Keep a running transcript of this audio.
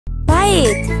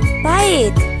Bite,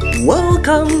 bite.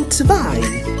 Welcome to buy.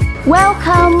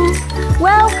 Welcome,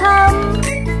 welcome.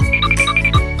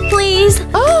 Please.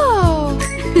 Oh.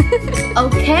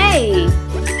 Okay.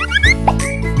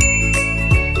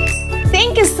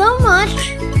 Thank you so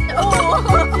much.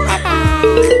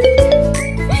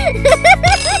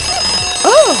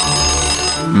 Oh.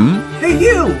 Hey,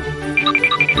 you!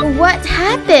 What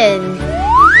happened?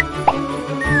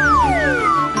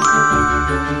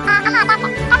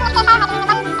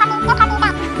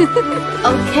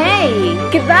 Okay,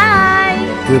 goodbye.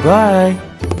 Goodbye.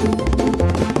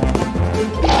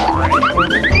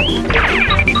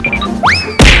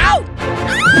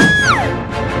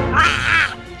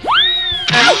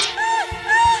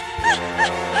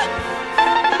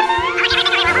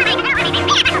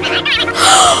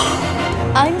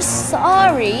 I'm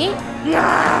sorry.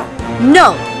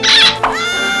 No.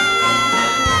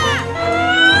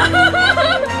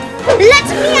 Let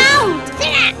me out.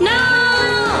 No.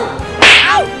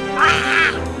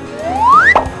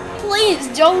 Please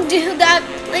don't do that,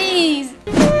 please.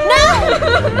 No.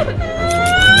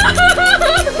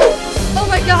 Oh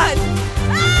my God.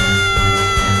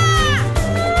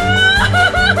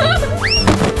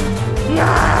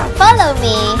 Follow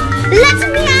me. Let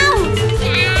me out.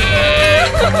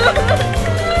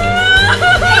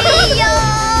 Hey-yo!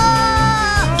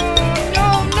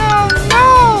 No.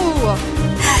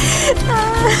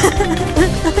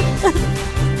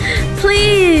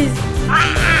 Please.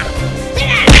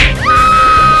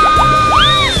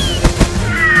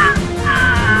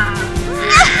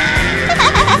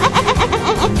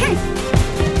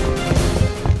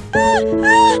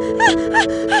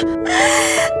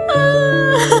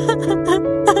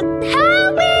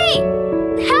 Help me!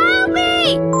 Help me!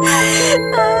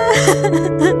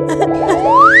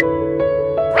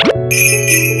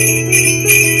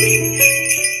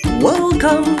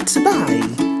 Welcome to buy.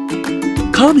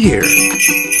 Come here.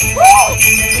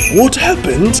 What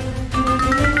happened?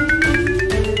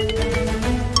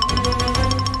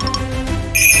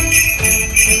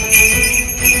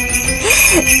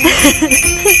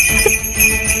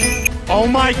 Oh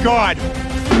my God!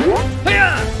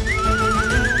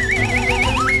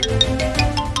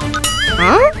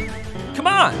 Huh? Come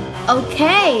on!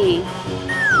 Okay.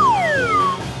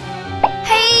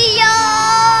 Hey-yo!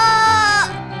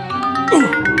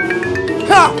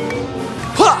 Ha!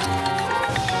 Ha!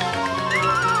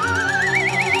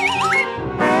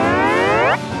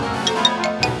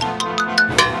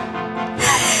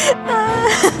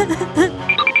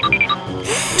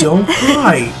 Don't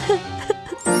cry.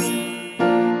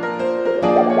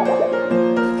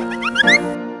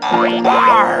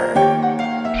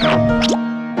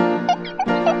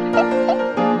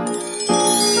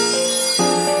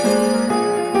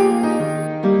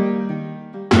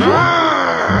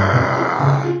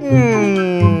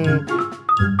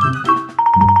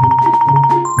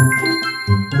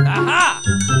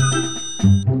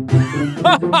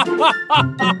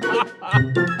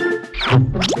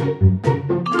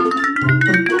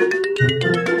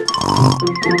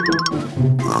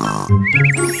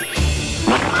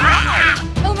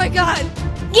 Oh my God.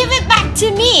 Give it back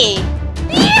to me!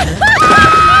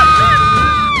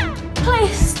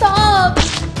 Please stop!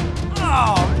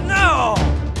 Oh no!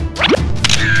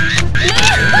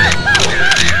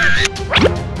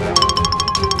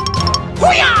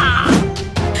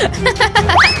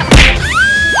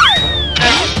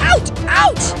 Ouch!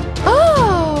 Ouch!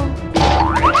 Oh!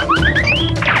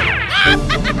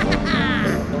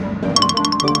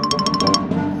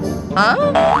 Huh?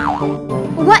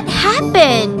 What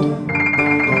happened?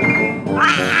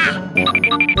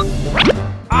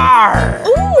 Arr!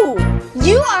 Ooh!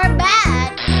 You are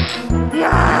bad!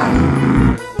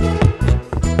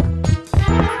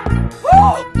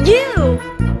 You!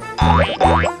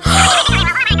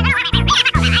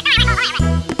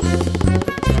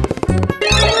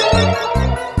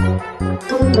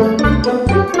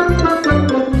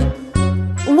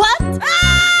 What?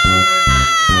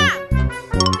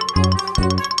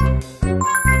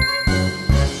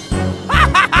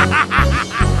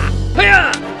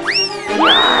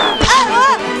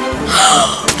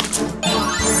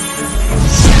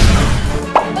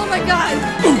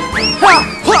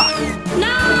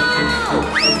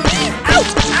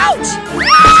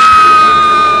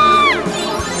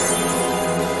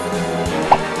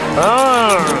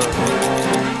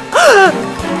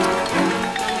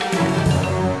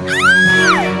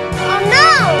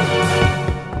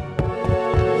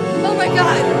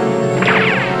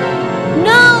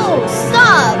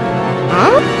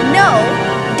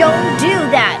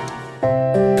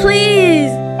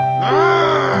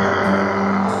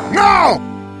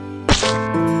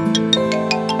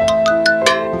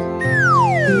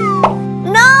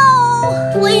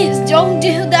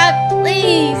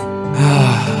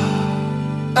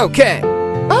 Okay.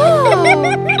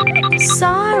 Oh,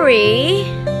 sorry.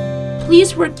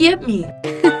 Please forgive me.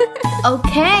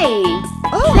 Okay.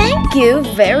 Thank you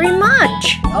very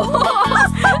much.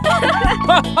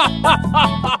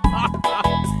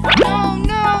 No,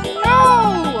 no,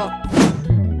 no!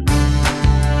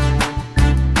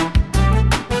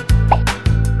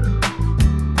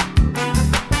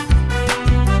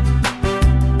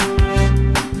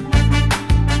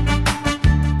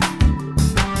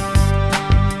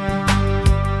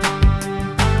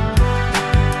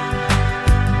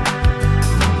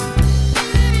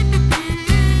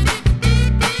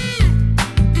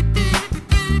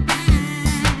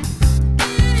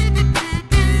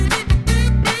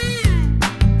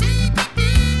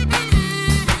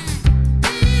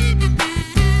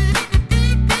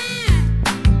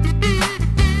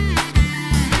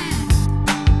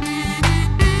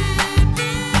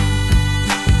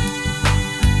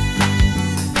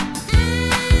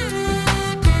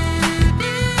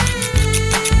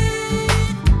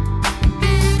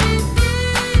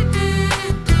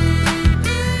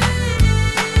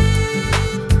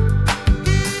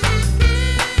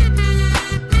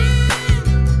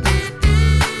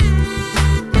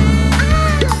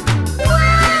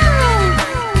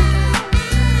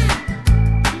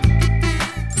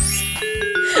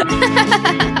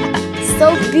 So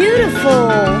beautiful.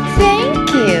 Thank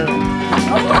you.